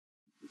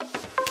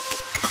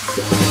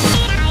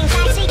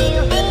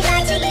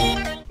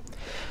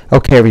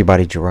Okay,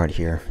 everybody, Gerard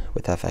here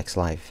with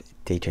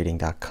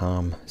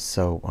fxlive.daytrading.com.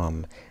 So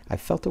I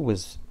felt it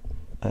was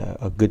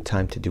a good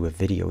time to do a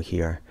video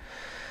here.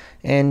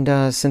 And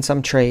since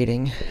I'm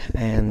trading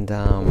and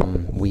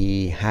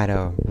we had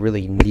a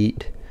really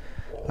neat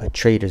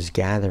traders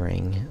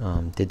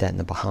gathering, did that in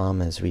the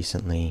Bahamas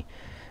recently.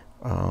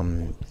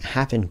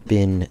 Haven't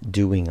been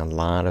doing a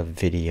lot of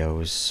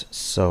videos,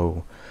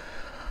 so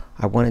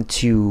I wanted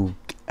to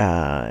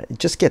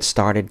just get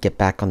started, get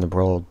back on the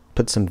road,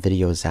 put some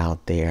videos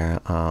out there.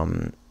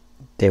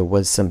 There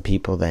was some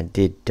people that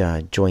did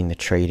join the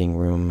trading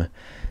room.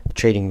 The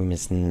trading room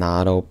is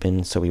not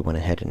open, so we went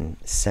ahead and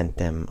sent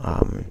them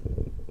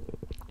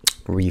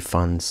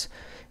refunds.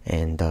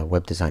 And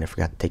web designer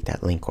forgot to take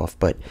that link off,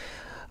 but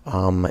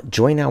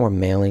join our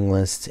mailing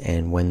list,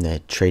 and when the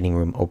trading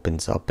room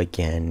opens up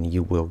again,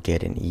 you will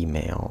get an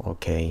email.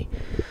 Okay.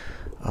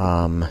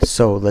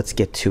 So let's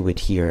get to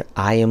it here.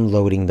 I am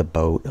loading the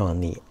boat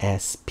on the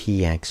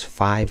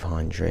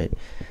spx500,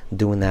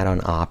 doing that on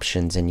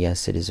options, and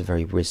yes, it is a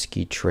very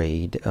risky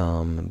trade,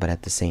 but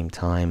at the same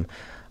time,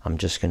 I'm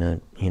just gonna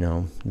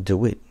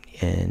do it.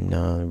 And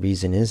the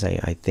reason is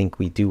I think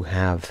we do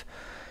have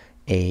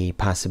a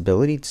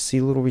possibility to see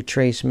a little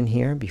retracement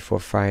here before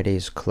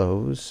Friday's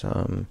close.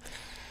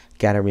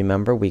 Gotta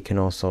remember, we can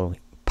also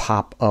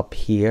pop up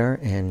here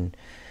and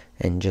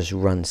just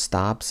run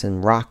stops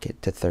and rock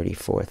it to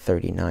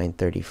 34.39,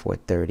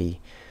 34.30,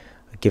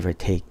 give or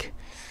take.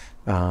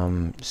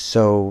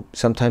 So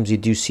sometimes you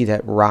do see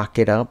that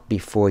rocket up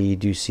before you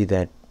do see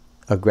that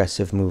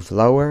aggressive move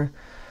lower.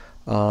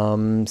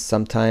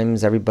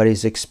 Sometimes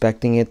everybody's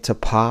expecting it to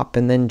pop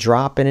and then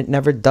drop, and it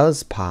never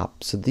does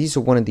pop. So these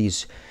are one of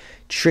these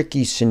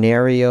tricky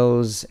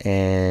scenarios,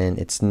 and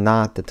it's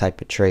not the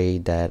type of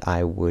trade that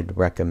I would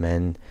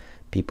recommend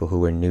people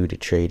who are new to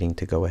trading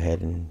to go ahead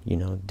and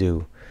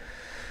do.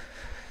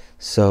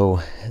 So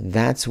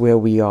that's where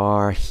we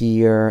are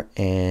here,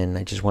 and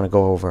I just want to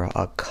go over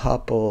a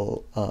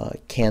couple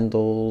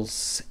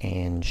candles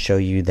and show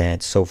you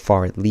that so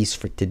far, at least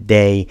for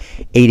today,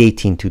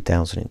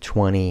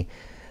 8/18/2020,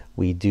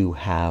 we do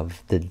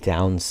have the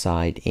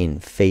downside in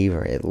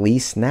favor, at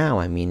least now.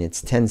 I mean,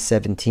 it's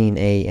 10:17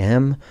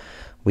 a.m.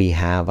 We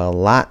have a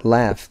lot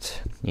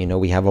left.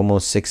 We have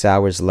almost 6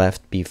 hours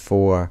left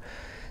before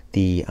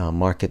the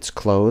markets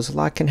close. A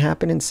lot can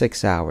happen in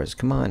 6 hours.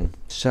 Come on.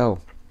 So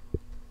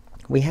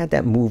we had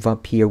that move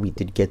up here. We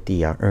did get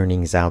the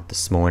earnings out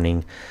this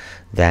morning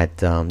that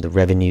the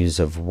revenues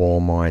of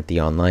Walmart,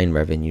 the online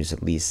revenues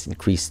at least,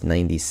 increased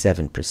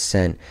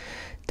 97%.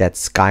 That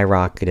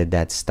skyrocketed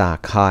that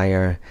stock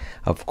higher.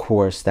 Of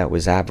course, that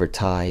was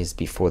advertised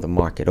before the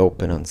market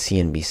opened on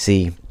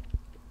CNBC.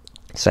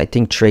 So I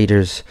think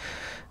traders,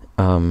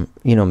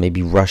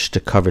 maybe rushed to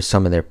cover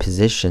some of their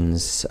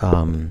positions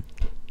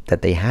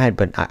that they had.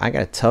 But I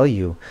got to tell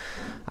you,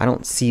 I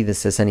don't see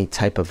this as any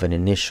type of an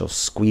initial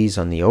squeeze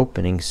on the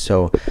opening.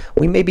 So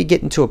we may be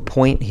getting to a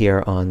point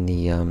here on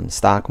the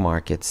stock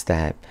markets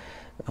that,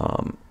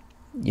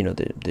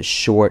 the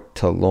short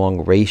to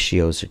long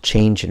ratios are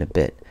changing a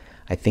bit.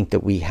 I think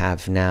that we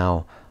have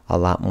now a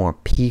lot more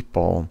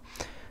people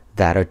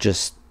that are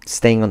just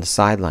staying on the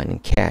sideline in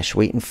cash,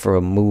 waiting for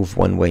a move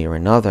one way or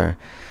another,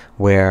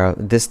 where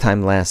this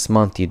time last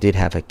month you did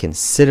have a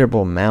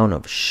considerable amount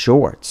of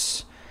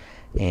shorts.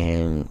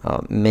 And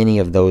many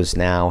of those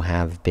now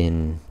have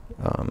been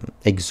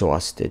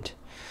exhausted.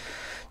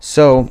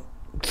 So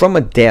from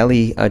a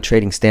daily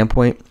trading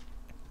standpoint,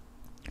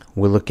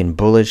 we're looking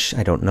bullish.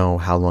 I don't know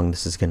how long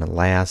this is going to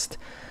last,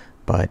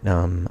 but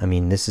I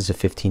mean, this is a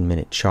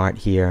 15-minute chart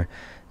here,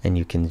 and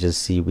you can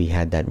just see we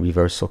had that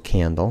reversal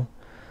candle,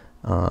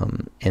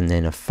 and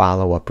then a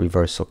follow-up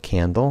reversal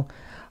candle,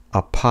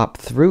 a pop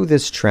through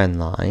this trend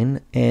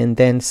line, and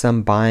then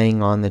some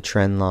buying on the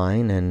trend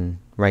line. And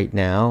right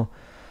now,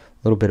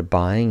 a little bit of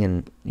buying,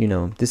 and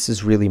this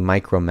is really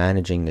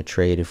micromanaging the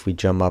trade. If we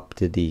jump up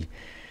to the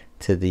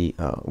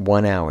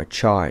 1 hour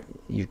chart,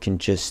 you can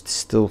just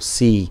still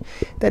see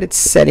that it's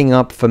setting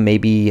up for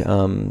maybe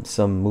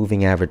some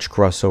moving average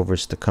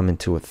crossovers to come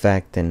into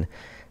effect, and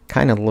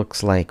kind of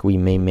looks like we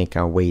may make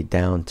our way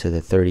down to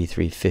the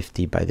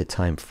 33.50 by the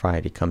time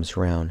Friday comes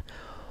around.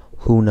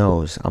 Who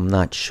knows? I'm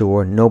not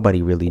sure.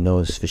 Nobody really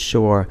knows for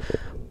sure,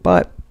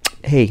 but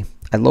hey,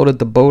 I loaded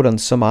the boat on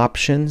some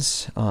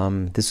options.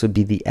 This would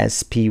be the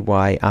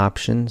SPY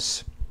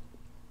options,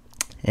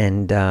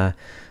 and I'm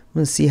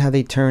going to see how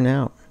they turn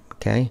out.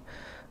 Okay,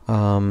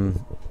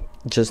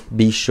 just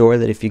be sure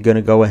that if you're going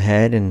to go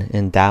ahead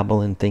and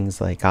dabble in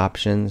things like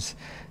options,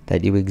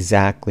 that you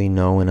exactly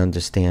know and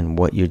understand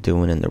what you're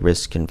doing and the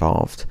risk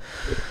involved.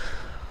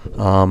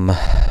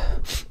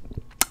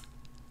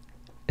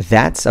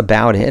 That's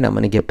about it. I'm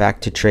going to get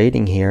back to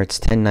trading here. It's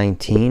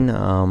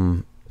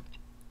 10:19.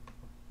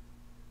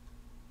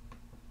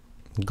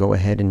 Go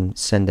ahead and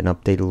send an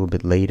update a little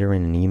bit later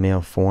in an email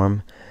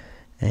form,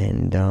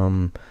 and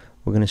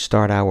we're going to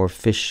start our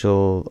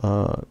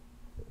official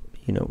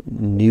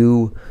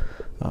new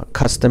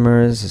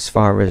customers as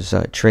far as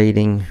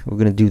trading. We're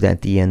going to do that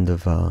at the end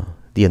of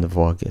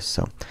August.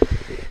 So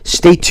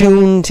Stay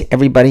tuned,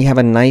 everybody. Have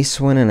a nice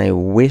one, and I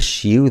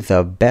wish you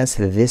the best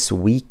this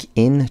week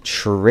in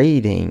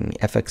trading.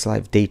 FX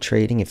Live day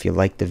trading. If you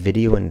liked the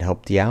video and it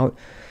helped you out,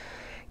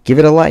 give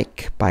it a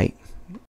like. Bye.